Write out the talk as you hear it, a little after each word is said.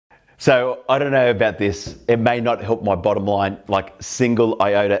So I don't know about this. It may not help my bottom line like single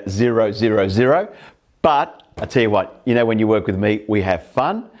iota 000, but I tell you what, you know, when you work with me, we have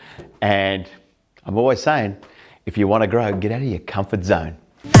fun. And I'm always saying, if you want to grow, get out of your comfort zone.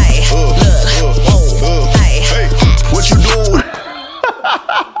 Hey, what you doing?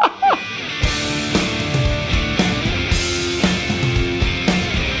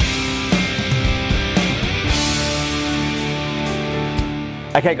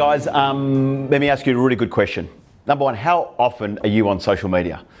 Okay guys, let me ask you a really good question. Number one, how often are you on social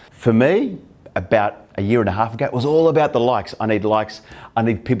media? For me, about a year and a half ago, it was all about the likes. I need likes, I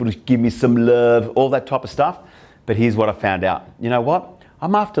need people to give me some love, all that type of stuff. But here's what I found out. You know what?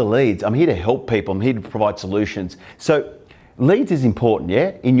 I'm after leads. I'm here to help people. I'm here to provide solutions. So leads is important,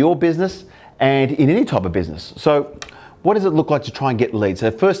 yeah? In your business and in any type of business. So what does it look like to try and get leads? So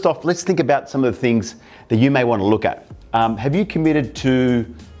first off, let's think about some of the things that you may want to look at. Have you committed to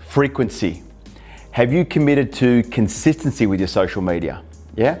frequency? Have you committed to consistency with your social media?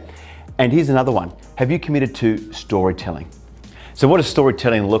 Yeah? And here's another one. Have you committed to storytelling? So what does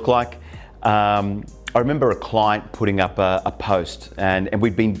storytelling look like? I remember a client putting up a post and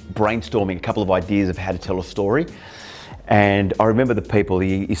we'd been brainstorming a couple of ideas of how to tell a story. And I remember the people,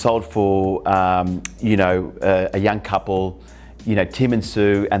 he sold for, a young couple, Tim and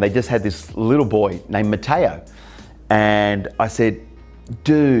Sue, and they just had this little boy named Mateo. And I said,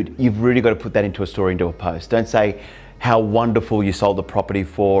 dude, you've really got to put that into a story, into a post. Don't say how wonderful you sold the property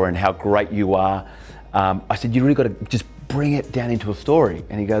for and how great you are. I said, you really got to just bring it down into a story.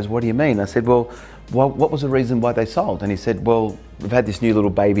 And he goes, what do you mean? I said, well, what was the reason why they sold? And he said, well, we've had this new little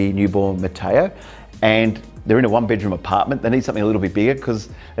baby, newborn Mateo, and they're in a one-bedroom apartment. They need something a little bit bigger because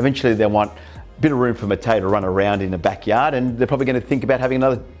eventually they want a bit of room for Mateo to run around in the backyard, and they're probably going to think about having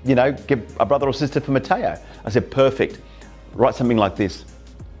another, get a brother or sister for Mateo. I said, perfect. Write something like this.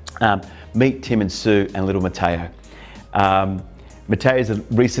 Meet Tim and Sue and little Mateo. Mateo is a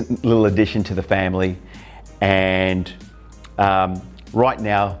recent little addition to the family, and right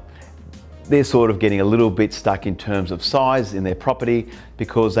now they're sort of getting a little bit stuck in terms of size in their property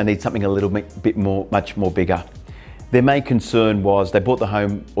because they need something a little bit more, much more bigger. Their main concern was they bought the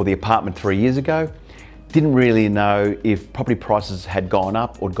home or the apartment 3 years ago, didn't really know if property prices had gone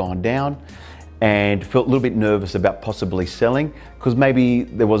up or gone down, and felt a little bit nervous about possibly selling because maybe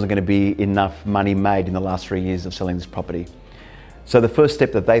there wasn't going to be enough money made in the last 3 years of selling this property. So the first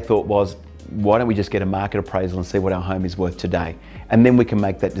step that they thought was, why don't we just get a market appraisal and see what our home is worth today? And then we can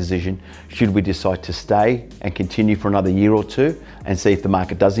make that decision. Should we decide to stay and continue for another year or two and see if the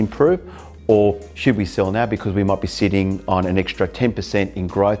market does improve? Or should we sell now because we might be sitting on an extra 10% in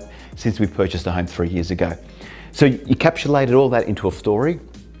growth since we purchased a home 3 years ago? So you encapsulated all that into a story,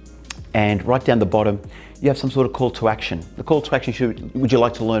 and right down the bottom, you have some sort of call to action. The call to action would you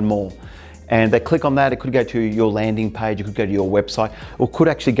like to learn more? And they click on that, it could go to your landing page, it could go to your website, or could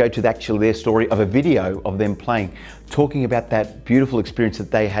actually go to their story of a video of them playing, talking about that beautiful experience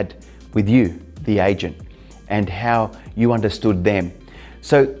that they had with you, the agent, and how you understood them.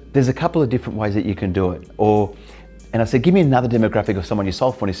 So there's a couple of different ways that you can do it. And I said, give me another demographic of someone you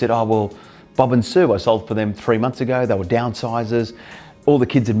sold for. And he said, oh, well, Bob and Sue, I sold for them 3 months ago. They were downsizers. All the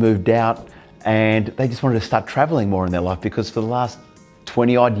kids had moved out and they just wanted to start traveling more in their life because for the last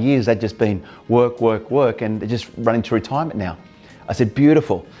 20 odd years, they'd just been work, and they're just running to retirement now. I said,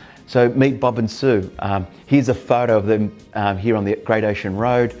 beautiful. So meet Bob and Sue. Here's a photo of them here on the Great Ocean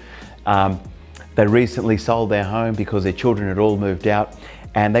Road. They recently sold their home because their children had all moved out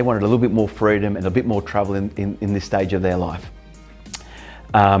and they wanted a little bit more freedom and a bit more travel in this stage of their life.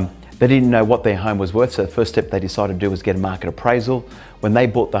 They didn't know what their home was worth, so the first step they decided to do was get a market appraisal. When they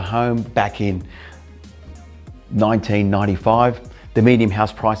bought the home back in 1995, the median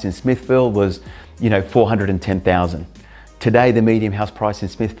house price in Smithville was, $410,000. Today, the median house price in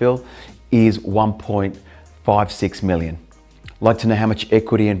Smithville is $1.56 million. Like to know how much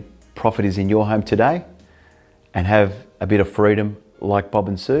equity and profit is in your home today and have a bit of freedom like Bob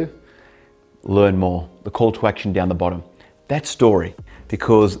and Sue? Learn more. The call to action down the bottom. That story,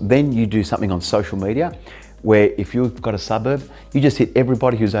 because then you do something on social media where if you've got a suburb, you just hit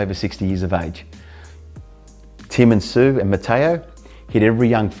everybody who's over 60 years of age. Tim and Sue and Mateo, hit every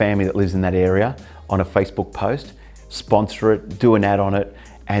young family that lives in that area on a Facebook post, sponsor it, do an ad on it,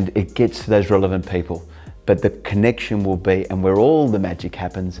 and it gets to those relevant people. But the connection will be, and where all the magic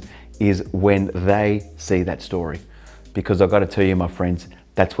happens, is when they see that story. Because I've got to tell you, my friends,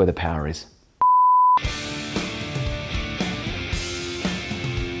 that's where the power is.